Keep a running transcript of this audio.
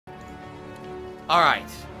Alright.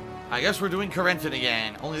 I guess we're doing Corentin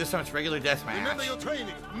again. Only this time it's regular deathmatch. Remember your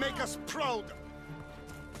training. Make us proud.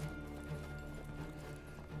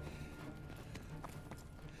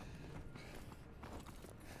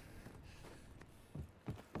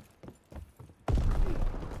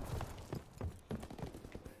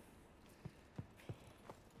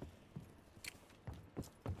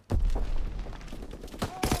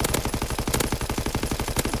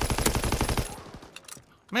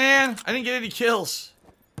 Man, I didn't get any kills.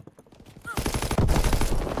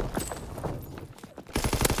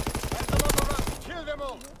 Kill them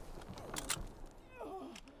all.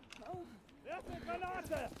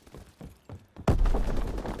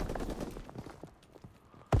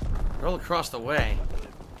 They're all across the way.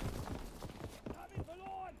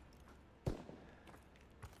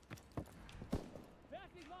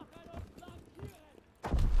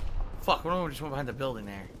 Fuck, what do I just went behind the building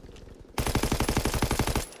there?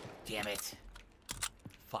 Damn it.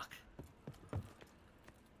 Fuck.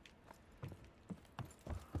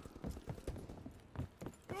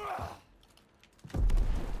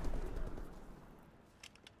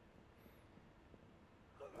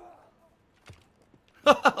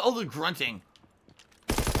 All the grunting.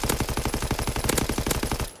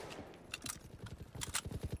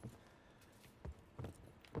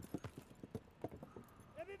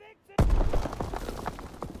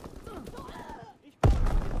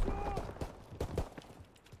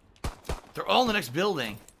 They're all in the next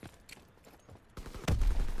building.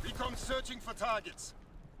 Recon searching for targets.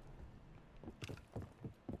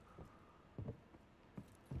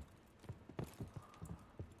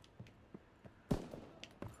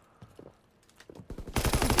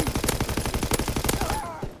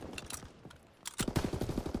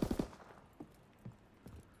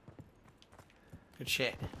 Good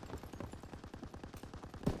shit.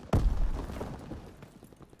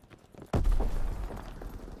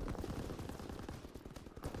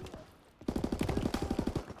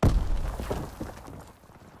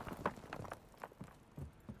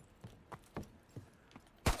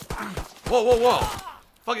 Whoa, whoa, whoa!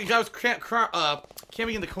 Fucking guy was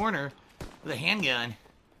camping in the corner with a handgun.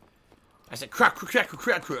 I said crap, crap, crap,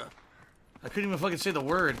 crap, crap. I couldn't even fucking say the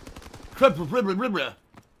word. Crap, crap, crap, crap, crap.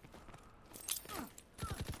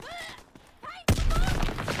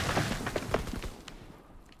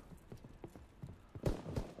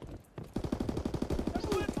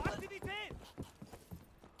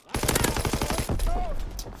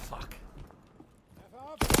 Fuck.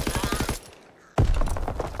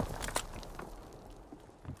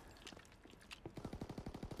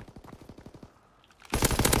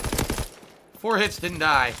 4 hits, didn't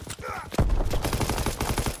die.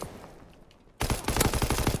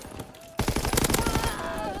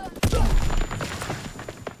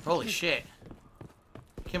 Holy shit.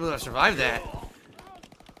 Can't believe I survived that.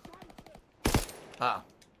 Oh.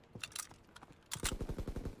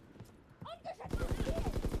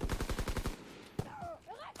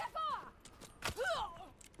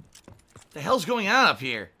 The hell's going on up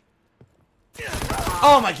here?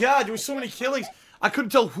 Oh my god, there were so many killings. I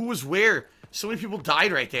couldn't tell who was where. So many people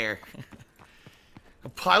died right there.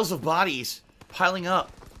 Piles of bodies piling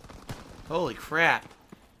up. Holy crap.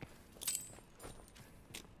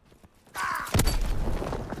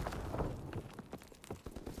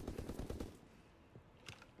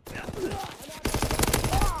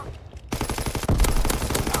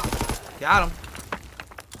 Got him.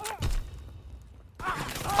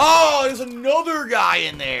 Oh, there's another guy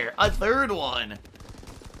in there. A third one.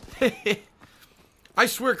 I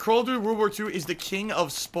swear, Call of Duty World War II is the king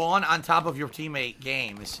of spawn on top of your teammate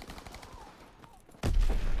games.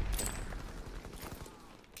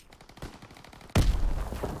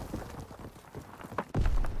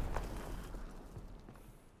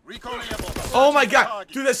 Oh my god!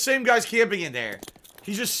 Dude, that same guy's camping in there.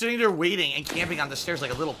 He's just sitting there waiting and camping on the stairs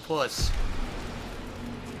like a little puss.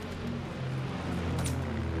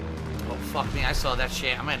 Oh, fuck me. I saw that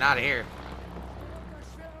shit. I'm getting out of here.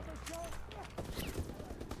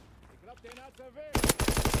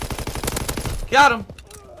 Got him.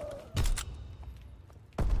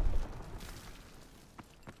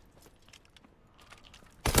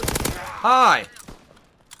 Hi.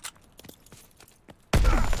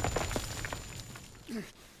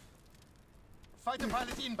 Fighter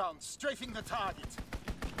pilot inbound, strafing the target.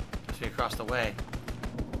 See across the way.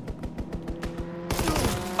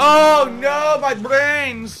 Oh no, my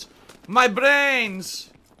brains! My brains!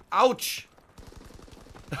 Ouch!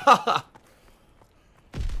 Haha.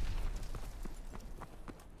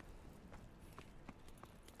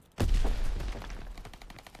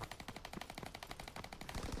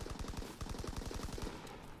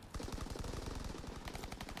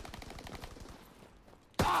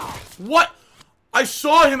 What? I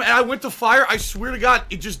saw him and I went to fire. I swear to God,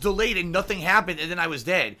 it just delayed and nothing happened and then I was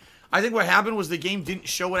dead. I think what happened was the game didn't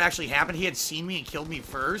show what actually happened. He had seen me and killed me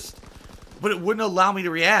first, but it wouldn't allow me to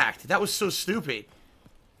react. That was so stupid.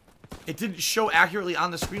 It didn't show accurately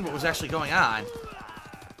on the screen what was actually going on.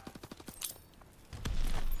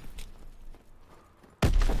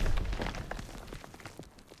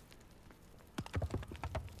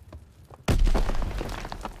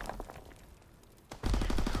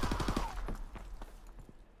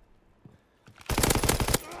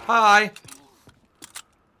 Hi.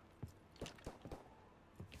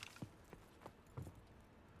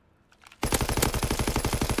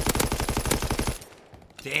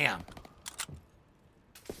 Damn.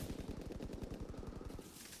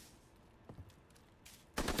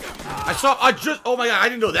 Oh my God, I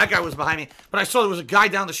didn't know that guy was behind me, but I saw there was a guy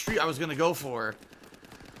down the street I was gonna go for.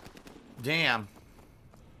 Damn.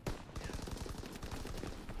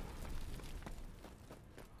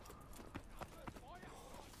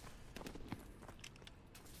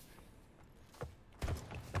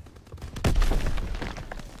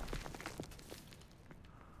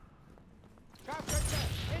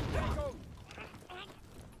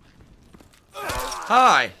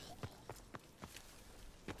 Hi.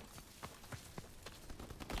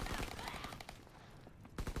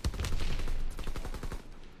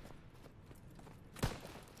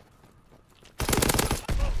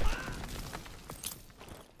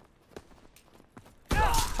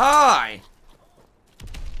 Hi.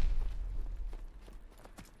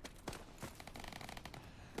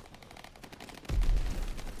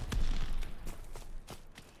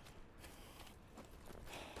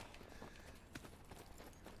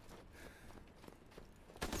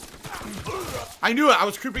 I knew it. I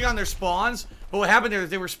was creeping on their spawns, but what happened there is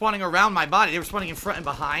they were spawning around my body. They were spawning in front and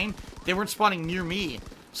behind. They weren't spawning near me,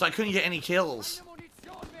 so I couldn't get any kills.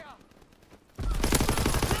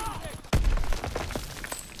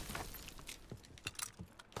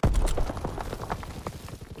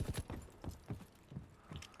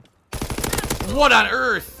 What on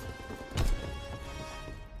earth?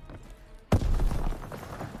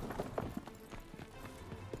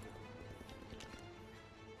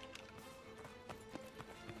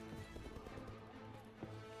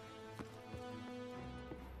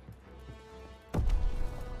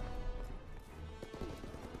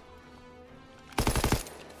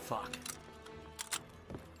 Fuck.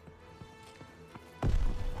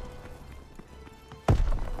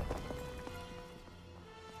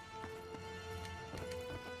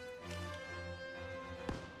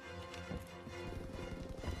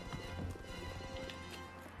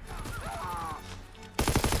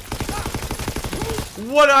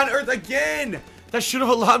 What on earth again? That should have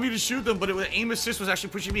allowed me to shoot them, but aim assist was actually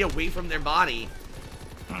pushing me away from their body.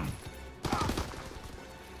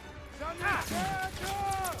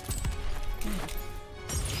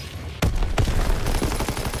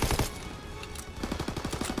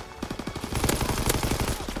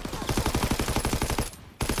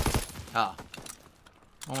 Oh.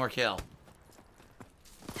 One more kill.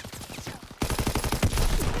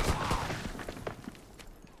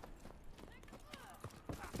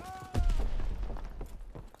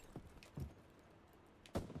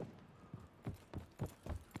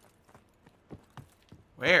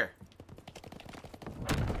 Where?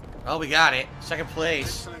 Well, we got it. Second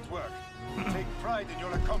place. Excellent work. Take pride in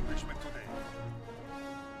your accomplishment today.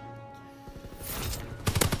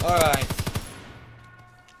 Alright.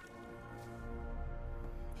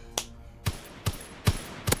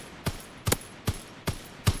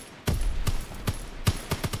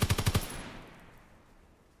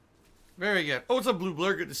 Very good. Oh, what's up, Blue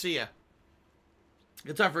Blur? Good to see you.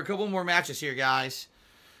 Good time for a couple more matches here, guys.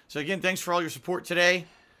 So again, thanks for all your support today.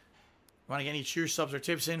 Want to get any cheers, subs, or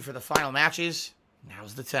tips in for the final matches?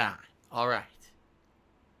 Now's the time. All right.